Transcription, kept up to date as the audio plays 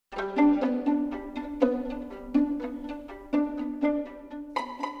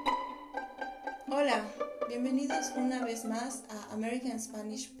American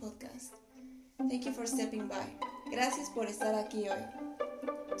Spanish podcast. Thank you for stepping by. Gracias por estar aquí hoy.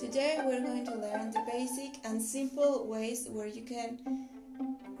 Today we're going to learn the basic and simple ways where you can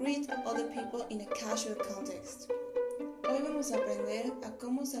greet other people in a casual context. Hoy vamos a aprender a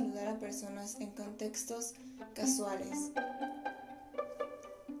cómo saludar a personas en contextos casuales.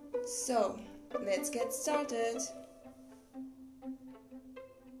 So, let's get started.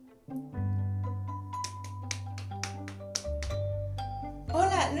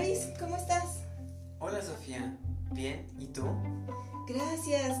 Hola Luis, ¿cómo estás? Hola Sofía, bien, ¿y tú?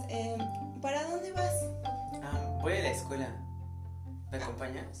 Gracias. ¿Para dónde vas? Voy a la escuela. ¿Me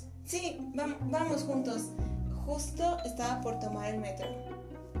acompañas? Sí, vamos juntos. Justo estaba por tomar el metro.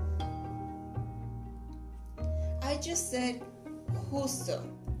 I just said justo.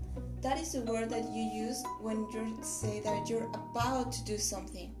 That is the word that you use when you say that you're about to do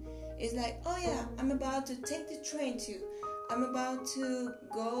something. It's like, oh yeah, I'm about to take the train too. I'm about to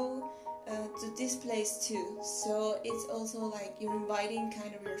go to this place too. So it's also like you're inviting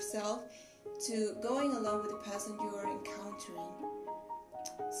kind of yourself to going along with the person you are encountering.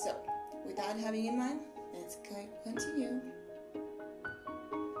 So, with that having in mind, let's continue.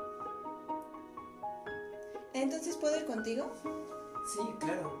 Entonces, ¿puedo ir contigo? Sí,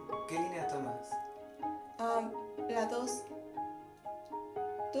 claro. ¿Qué línea tomas? La 2.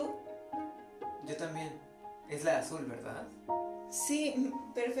 ¿Tú? Yo también. Es la azul, ¿verdad? Sí,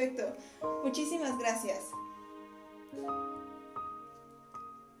 perfecto. Muchísimas gracias.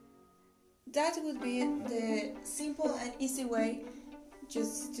 That would be the simple and easy way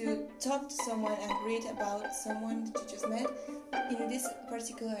just to talk to someone and read about someone that you just met. In this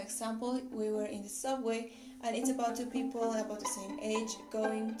particular example, we were in the subway and it's about two people about the same age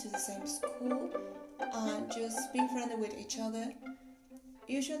going to the same school and just being friendly with each other.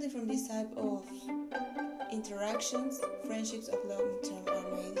 Usually from this type of interactions, friendships of long term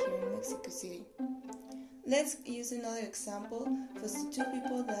are made here in Mexico City. Let's use another example for two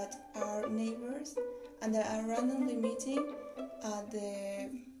people that are neighbors and that are randomly meeting at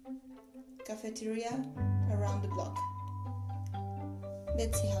the cafeteria around the block.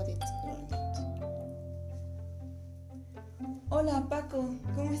 Let's see how this worked out. Hola Paco,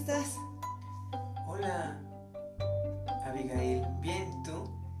 ¿cómo estás? Hola Abigail, bien, ¿tú?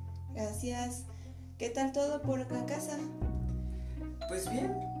 Gracias. ¿Qué tal todo por la casa? Pues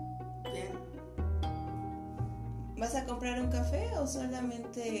bien, bien. ¿Vas a comprar un café o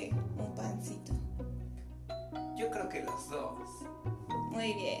solamente un pancito? Yo creo que los dos.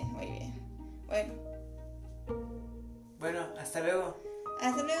 Muy bien, muy bien. Bueno. Bueno, hasta luego.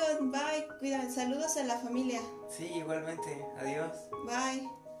 Hasta luego, bye. Cuida, saludos a la familia. Sí, igualmente. Adiós. Bye.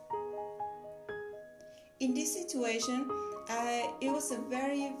 In this situation, it was a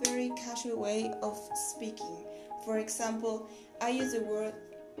very, very casual way of speaking. For example, I use the word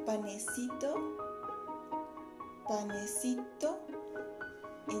panecito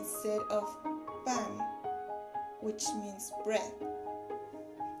instead of pan, which means bread.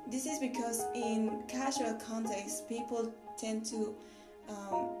 This is because in casual context, people tend to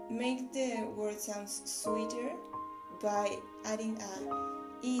make the word sound sweeter by adding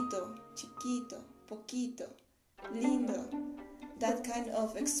a ito, chiquito, poquito, lindo, that kind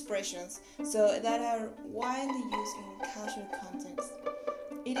of expressions, so that are widely used in casual context.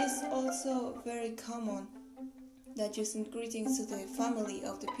 It is also very common that using greetings to the family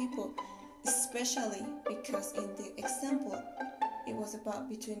of the people, especially because in the example it was about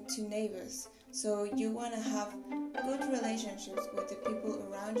between two neighbors, so you want to have good relationships with the people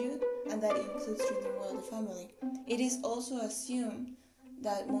around you, and that includes treating well the family. It is also assumed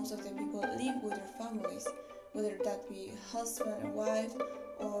that most of the people live with their families, whether that be husband or wife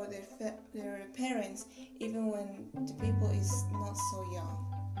or their parents, even when the people is not so young.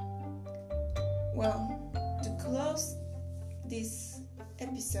 Well, to close this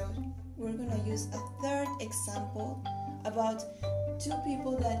episode, we're gonna use a third example about two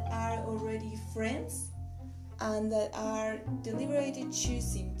people that are already friends and that are deliberately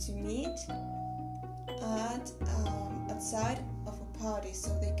choosing to meet at outside of a party so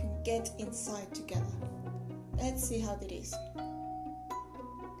they can get inside together. Let's see how it is.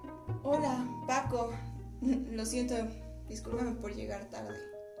 Hola, Paco. Lo siento, discúlpame por llegar tarde.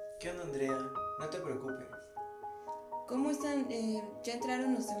 ¿Qué onda, Andrea? No te preocupes. ¿Cómo están? ¿Ya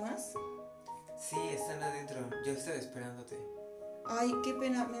entraron los demás? Sí, están adentro. Yo estoy esperándote. Ay, qué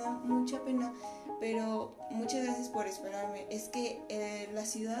pena, me da mucha pena, pero muchas gracias por esperarme. Es que la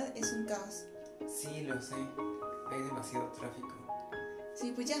ciudad es un caos. Sí, lo sé. Hay demasiado tráfico.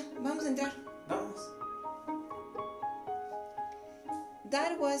 Sí, pues ya, vamos a entrar. Vamos.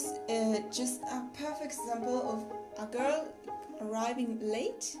 That was just a perfect example of a girl arriving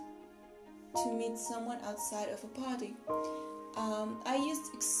late to meet someone outside of a party. I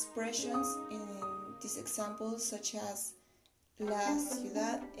used expressions in this example such as la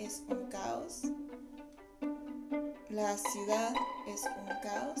ciudad es un caos. La ciudad es un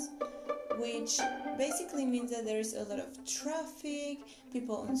caos, which basically means that there is a lot of traffic,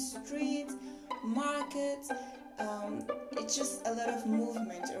 people on streets, markets, it's just a lot of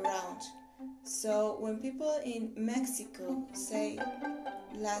movement around. So when people in Mexico say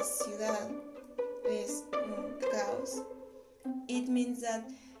la ciudad es un caos, it means that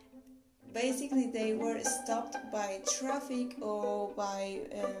basically they were stopped by traffic, or by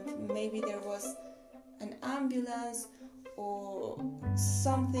maybe there was an ambulance or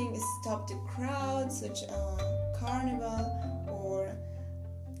something stopped the crowd, such a carnival or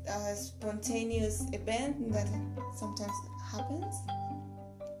a spontaneous event that sometimes happens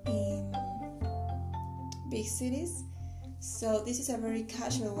in big cities. So this is a very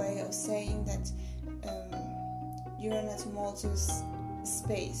casual way of saying that you're in a tumultuous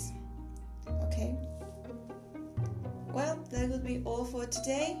space. Okay? Well, that would be all for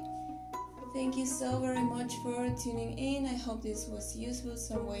today. Thank you so very much for tuning in. I hope this was useful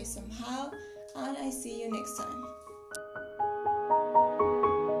some way, somehow, and I see you next time.